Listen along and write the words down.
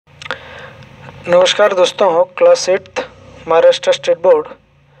नमस्कार दोस्तों, class 8 Maharashtra state board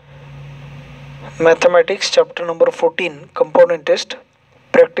mathematics chapter number 14 compound interest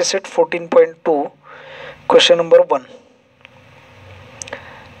practice set 14.2 question number 1।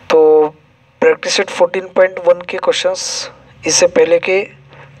 तो practice set 14.1 के questions इससे पहले के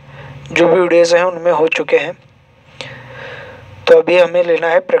जो भी वीडियोज़ हैं उनमें हो चुके हैं। तो अभी हमें लेना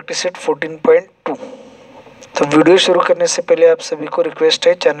है प्रैक्टिस सेट 14.2। तो वीडियो शुरू करने से पहले आप सभी को रिक्वेस्ट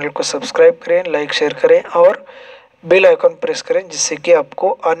है, चैनल को सब्सक्राइब करें, लाइक शेयर करें और बेल आइकन प्रेस करें, जिससे कि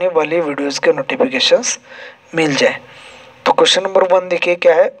आपको आने वाली वीडियोस के नोटिफिकेशंस मिल जाए। तो क्वेश्चन नंबर 1 देखिए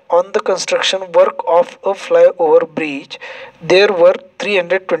क्या है। On the construction work of a fly over bridge there were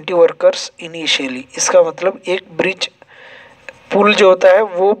 320 workers initially. इसका मतलब एक ब्रिज पुल जो होता है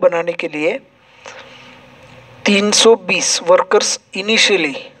वो बनाने के लिए 320 वर्कर्स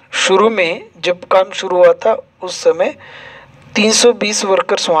इनिशियली, शुरू में जब काम शुरू हुआ था उस समय 320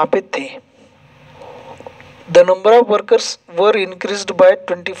 वर्कर्स वहाँ पे थे। The number of workers were increased by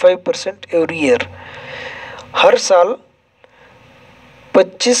 25% every year. हर साल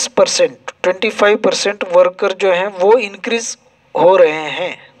 25% वर्कर जो हैं वो इंक्रीज हो रहे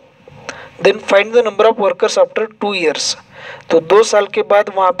हैं। Then find the number of workers after 2 years. तो 2 साल के बाद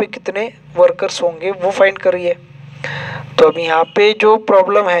वहाँ पे कितने वर्कर्स होंगे वो फाइंड करिए। तो अब यहाँ पे जो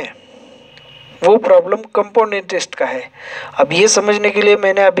प्रॉब्लम है वो प्रॉब्लम कंपाउंड इंटरेस्ट का है। अब ये समझने के लिए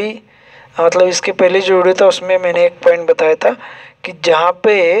मैंने अभी मतलब इसके पहले जो वीडियो था उसमें मैंने एक पॉइंट बताया था कि जहाँ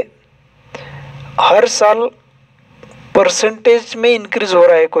पे हर साल परसेंटेज में इंक्रीज हो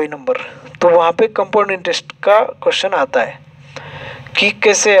रहा है कोई नंबर, तो वहाँ पे कंपाउंड इंटरेस्ट का क्वेश्चन आता है कि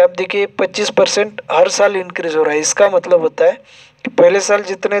कैसे। अब देखिए 25% हर साल इंक्रीज हो रहा है, इसका मतलब होता है कि पहले साल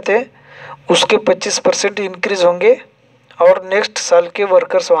जितने थे उसके 25% इंक्रीज होंगे और नेक्स्ट साल के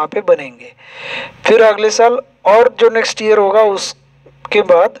वर्कर्स वहाँ पे बनेंगे। फिर अगले साल और जो नेक्स्ट ईयर होगा उसके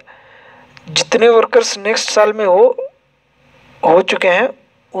बाद जितने वर्कर्स नेक्स्ट साल में हो चुके हैं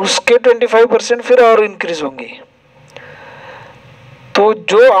उसके 25% फिर और इंक्रीज होंगे। तो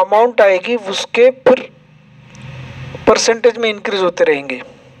जो अमाउंट आएगी उसके फिर परसेंटेज में इंक्रीज होते रहेंगे।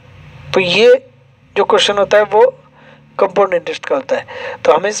 तो ये जो क्वेश्चन होता है वो कंपाउंड इंटरेस्ट का होता है।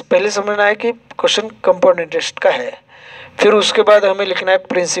 तो हमें पहले समझना है कि क्वेश्चन कंपाउंड इंटरेस्ट का है। फिर उसके बाद हमें लिखना है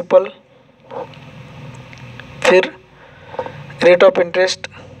प्रिंसिपल, फिर रेट ऑफ इंटरेस्ट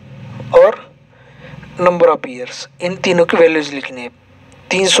और नंबर ऑफ ईयर्स। इन तीनों की वैल्यूज लिखनी है।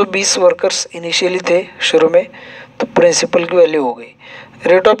 320 वर्कर्स इनिशियली थे शुरू में, तो प्रिंसिपल की वैल्यू हो गई।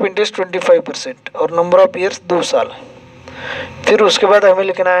 रेट ऑफ इंटरेस्ट 25% और नंबर ऑफ ईयर्स 2 साल। फिर उसके बाद हमें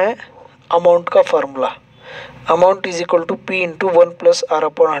लिखना है अमाउंट का formula. Amount is equal to P into 1 plus R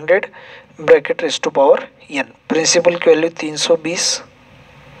upon 100 bracket raise to power n। Principal की value 320,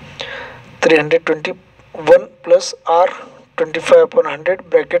 321 plus R 25 upon 100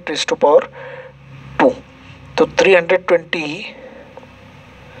 bracket raise to power 2। तो 320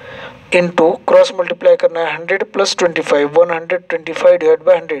 इंटू क्रॉस मल्टीप्लाई करना है 100 plus 25, 125 divide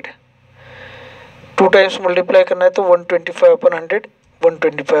by 100। 2 times multiply करना है तो 125 upon 100,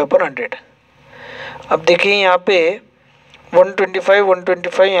 125 upon 100। अब देखिए यहाँ पे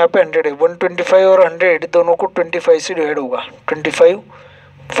 125 यहाँ पे 100 है। 125 और 100 दोनों को 25 से डिवाइड होगा। 25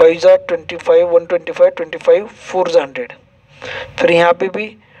 5 ज़ा 25, 125, 25 4 ज़ा 100। फिर यहाँ पे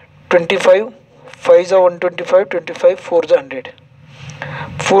भी 25 5 ज़ा 125, 25 4 ज़ा 100।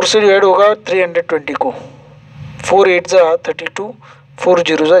 4 से डिवाइड होगा 320 को। 4 8 ज़ा 32, 4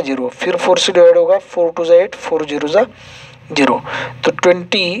 0 ज़ा 0। फिर 4 से डिवाइड होगा 4 2 ज़ा 8, 4 0 ज़ा 0। तो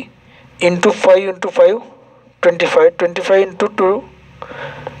 20 इंटू 5 इंटू 5 25, 25 इंटू 2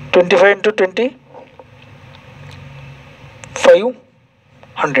 25 इंटू 20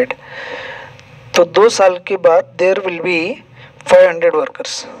 500। तो 2 साल के बाद there will be 500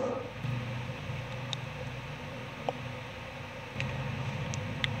 workers.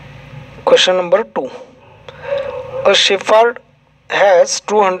 Question number 2। A shepherd has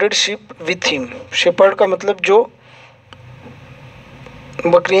 200 sheep with him। Shepherd का मतलब जो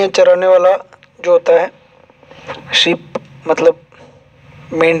बकरियां चराने वाला जो होता है, शीप मतलब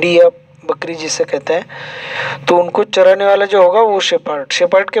मेंढी या बकरी जिसे कहते हैं, तो उनको चराने वाला जो होगा वो शेफर्ड।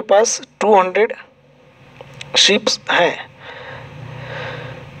 शेफर्ड के पास 200 शीप्स हैं।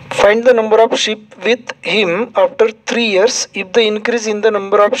 Find the number of sheep with him after 3 years if the increase in the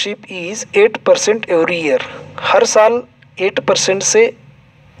number of sheep is 8% every year. हर साल 8% से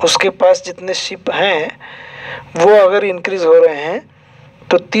उसके पास जितने शीप हैं वो अगर इंक्रीज हो रहे हैं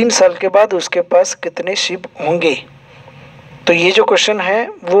तो 3 साल के बाद उसके पास कितने शीप होंगे। तो ये जो क्वेश्चन है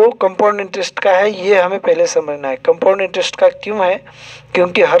वो कंपाउंड इंटरेस्ट का है, ये हमें पहले समझना है। कंपाउंड इंटरेस्ट का क्यों है?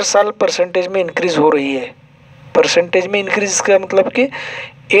 क्योंकि हर साल परसेंटेज में इंक्रीज हो रही है। परसेंटेज में इंक्रीज का मतलब कि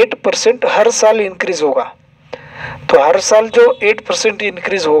 8% हर साल इंक्रीज होगा। तो हर साल जो 8%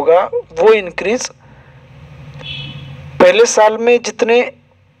 इंक्रीज होगा वो इंक्रीज पहले साल में जितने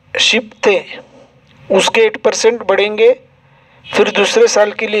शिप थे उसके 8% बढ़ेंगे, फिर दूसरे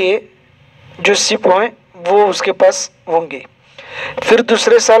साल के लिए जो शिप हों वो उसके पास होंगे, फिर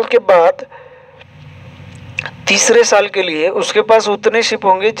दूसरे साल के बाद तीसरे साल के लिए उसके पास उतने शिप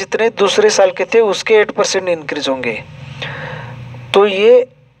होंगे जितने दूसरे साल के थे, उसके 8% इंक्रीज होंगे। तो ये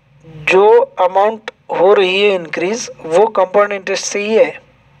जो अमाउंट हो रही है इंक्रीज वो कंपाउंड इंटरेस्ट से ही है।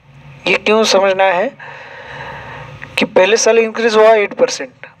 ये क्यों समझना है कि पहले साल इंक्रीज हुआ 8%,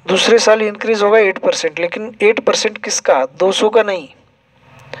 दूसरे साल इंक्रीज होगा 8%, लेकिन 8% किसका? 200 का नहीं।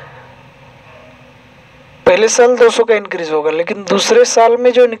 पहले साल 200 का इंक्रीज होगा, लेकिन दूसरे साल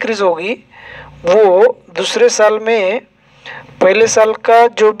में जो इंक्रीज होगी वो दूसरे साल में पहले साल का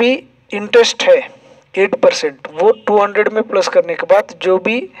जो भी इंटरेस्ट है 8%, वो 200 में प्लस करने के बाद जो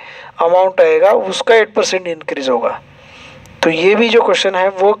भी अमाउंट आएगा उसका 8% इंक्रीज होगा। तो ये भी जो क्वेश्चन है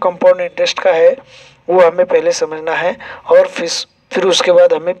वो कंपाउंड इंटरेस्ट का है, वो हमें पहले समझना है और फिर उसके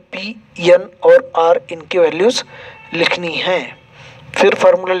बाद हमें पी, एन और आर इनकी वैल्यूज़ लिखनी है, फिर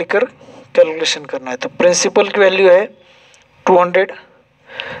फार्मूला लिखकर कैलकुलेशन करना है। तो प्रिंसिपल की वैल्यू है 200,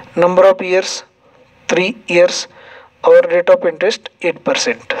 नंबर ऑफ ईयर्स 3 ईयर्स और रेट ऑफ इंटरेस्ट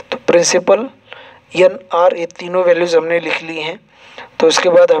 8%। तो प्रिंसिपल, एन, आर ये तीनों वैल्यूज़ हमने लिख ली हैं। तो इसके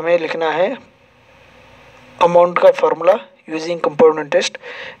बाद हमें लिखना है अमाउंट का formula using compound interest,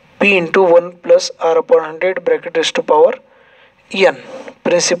 P into 1 plus are upon 100 bracket raise to power N.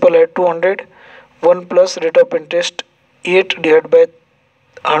 Principal है 200, 1 plus rate of interest 8 divide by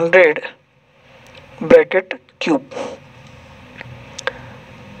 100 bracket cube.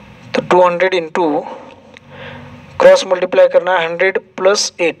 तो 200 इंटू क्रॉस मल्टीप्लाई करना है 100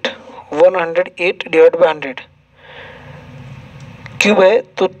 प्लस 8, 108 डिवाइड बाय 100 क्यूब है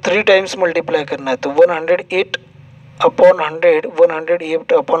तो 3 times multiply करना है। तो 108 upon 100,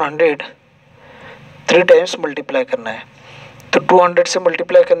 108 upon 100 3 times multiply करना है। तो 200 से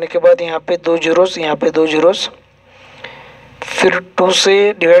मल्टीप्लाई करने के बाद यहाँ पे 2 जीरोस, यहाँ पे 2 जीरोस, फिर 2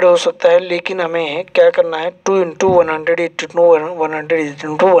 से डिवाइड हो सकता है, लेकिन हमें क्या करना है 2 इंटू 108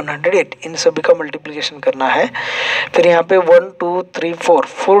 इंटू 108 इन सभी का मल्टीप्लिकेशन करना है। फिर यहाँ पे 1 2 3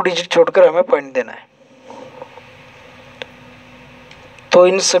 4 डिजिट छोड़कर हमें पॉइंट देना है। तो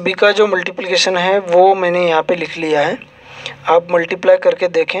इन सभी का जो मल्टीप्लिकेशन है वो मैंने यहाँ पे लिख लिया है, आप मल्टीप्लाई करके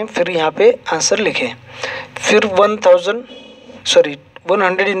देखें फिर यहाँ पे आंसर लिखें। फिर 100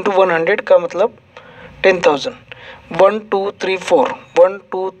 इंटू 100 का मतलब 10,000, 1 2 3 4, 1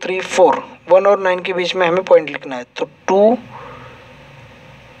 2 3 4, 1 और 9 के बीच में हमें पॉइंट लिखना है। तो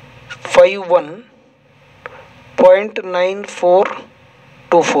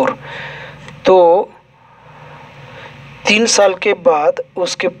 251.9424। तो 3 साल के बाद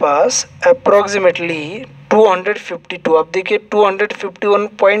उसके पास अप्रोक्सीमेटली 252, आप देखिए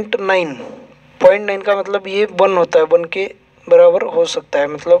 251.9 का मतलब ये 1 होता है, 1 के बराबर हो सकता है,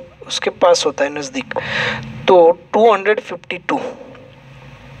 मतलब उसके पास होता है नज़दीक। तो 252,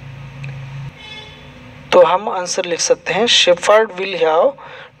 तो हम आंसर लिख सकते हैं shepherd will have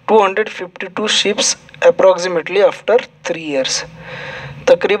 252 ships approximately after 3 years.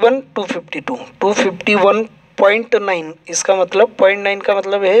 तकरीबन 251.9, इसका मतलब 0.9 का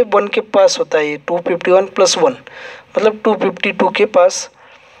मतलब है 1 के पास होता है, 251 प्लस 1 मतलब 252 के पास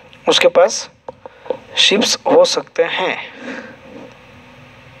उसके पास शिप्स हो सकते हैं।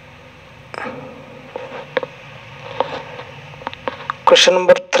 Question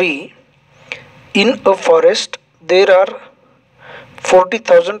number 3, in a forest there are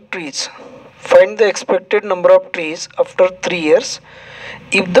 40,000 trees. Find the expected number of trees after 3 years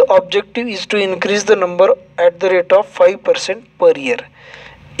if the objective is to increase the number at the rate of 5% per year.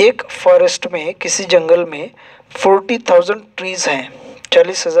 एक forest में, किसी जंगल में 40,000 trees हैं,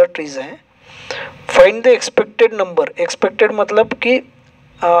 40,000 trees हैं। Find the expected number, expected मतलब कि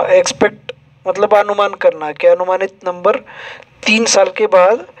expect मतलब अनुमान करना, कि अनुमानित नंबर 3 साल के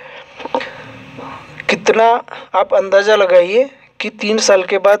बाद कितना, आप अंदाज़ा लगाइए कि 3 साल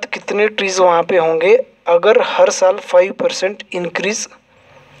के बाद कितने ट्रीज वहाँ पे होंगे अगर हर साल 5% इंक्रीज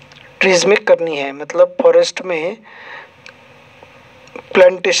ट्रीज में करनी है। मतलब फॉरेस्ट में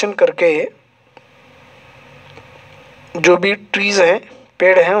प्लांटेशन करके जो भी ट्रीज हैं,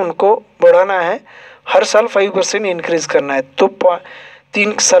 पेड़ हैं, उनको बढ़ाना है, हर साल 5% इंक्रीज करना है। तो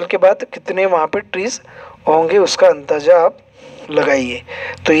 3 साल के बाद कितने वहाँ पे ट्रीज होंगे उसका अंदाज़ा आप लगाइए।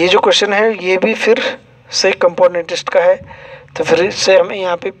 तो ये जो क्वेश्चन है ये भी फिर से कंपाउंड इंटरेस्ट का है। तो फिर से हमें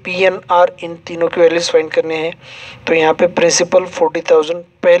यहाँ पे पी एन आर इन तीनों की वैल्यूज फाइंड करने हैं। तो यहाँ पे प्रिंसिपल 40,000,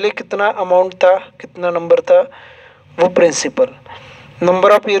 पहले कितना अमाउंट था, कितना नंबर था, वो प्रिंसिपल।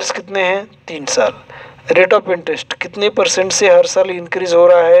 नंबर ऑफ ईयर्स कितने हैं, 3 साल। रेट ऑफ इंटरेस्ट कितने परसेंट से हर साल इंक्रीज हो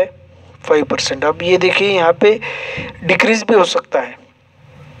रहा है, 5%। अब ये देखिए यहाँ पे डिक्रीज भी हो सकता है।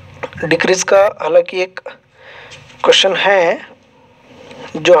 डिक्रीज का हालांकि एक क्वेश्चन है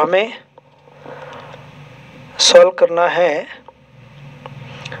जो हमें सॉल्व करना है,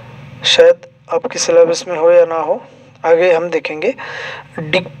 शायद आपके सिलेबस में हो या ना हो, आगे हम देखेंगे।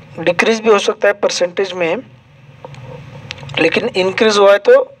 डिक्रीज भी हो सकता है परसेंटेज में, लेकिन इंक्रीज हुआ है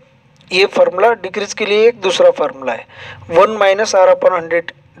तो ये फार्मूला डिक्रीज के लिए एक दूसरा फार्मूला है, 1 -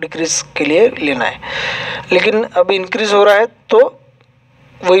 R/100 डिक्रीज के लिए लेना है। लेकिन अब इंक्रीज हो रहा है तो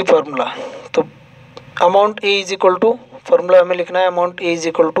वही फार्मूला। तो amount A is equal to, formula हमें लिखना है amount A is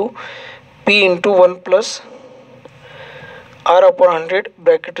equal to P × 1 + R/100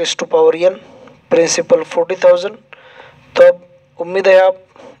 bracket raise to power n, principal 40,000। तो अब उम्मीद है आप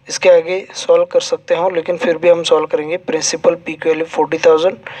इसके आगे सॉल्व कर सकते हो, लेकिन फिर भी हम सॉल्व करेंगे। प्रिंसिपल P की value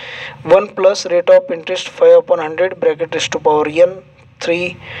 40,000, 1 + rate of interest 5/100 bracket raise to power n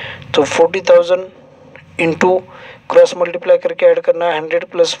 3। तो 40,000 इंटू क्रॉस मल्टीप्लाई करके ऐड करना है 100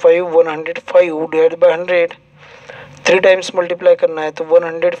 + 5 105 डिवाइड बाय 100, 3 टाइम्स मल्टीप्लाई करना है तो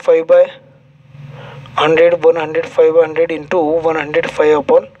 105/100 105/100 इंटू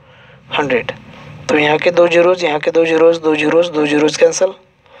 105/100। तो यहाँ के 2 जीरोज, यहाँ के 2 जीरोज, 2 जीरोज, 2 जीरोज कैंसिल।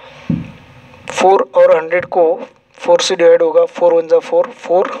 4 और 100 को 4 से डिवाइड होगा, 4 × 1 = 4,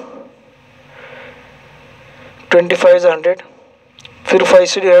 4 25 = 100। फिर 5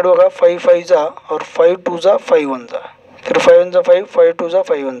 से डिवाइड होगा, 5 × 5 = और 5 × 2 = 5 × 1 = फिर 5 × 1 = 5, 5 × 2 =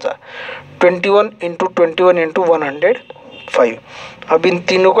 5 × 1 = 21 × 21 × 105। अब इन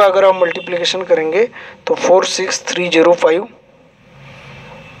तीनों का अगर हम मल्टीप्लिकेशन करेंगे तो 46305,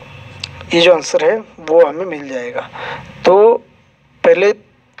 ये जो आंसर है वो हमें मिल जाएगा। तो पहले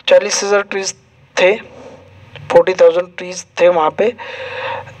 40,000 ट्रीज थे, 40,000 ट्रीज थे वहाँ पे।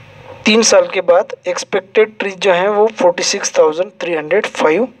 3 साल के बाद एक्सपेक्टेड ट्रीज जो हैं वो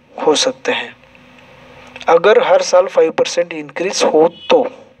 46,305 हो सकते हैं, अगर हर साल 5% इंक्रीज हो तो।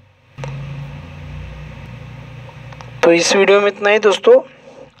 इस वीडियो में इतना ही दोस्तों।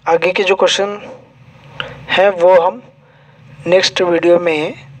 आगे के जो क्वेश्चन हैं वो हम नेक्स्ट वीडियो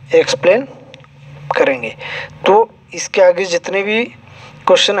में एक्सप्लेन करेंगे। तो इसके आगे जितने भी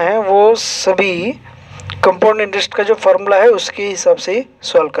क्वेश्चन हैं वो सभी कंपाउंड इंटरेस्ट का जो फार्मूला है उसके हिसाब से ही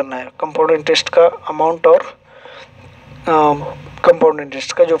सॉल्व करना है। कंपाउंड इंटरेस्ट का अमाउंट और कंपाउंड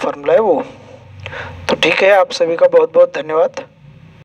इंटरेस्ट का जो फार्मूला है वो। तो ठीक है, आप सभी का बहुत बहुत धन्यवाद।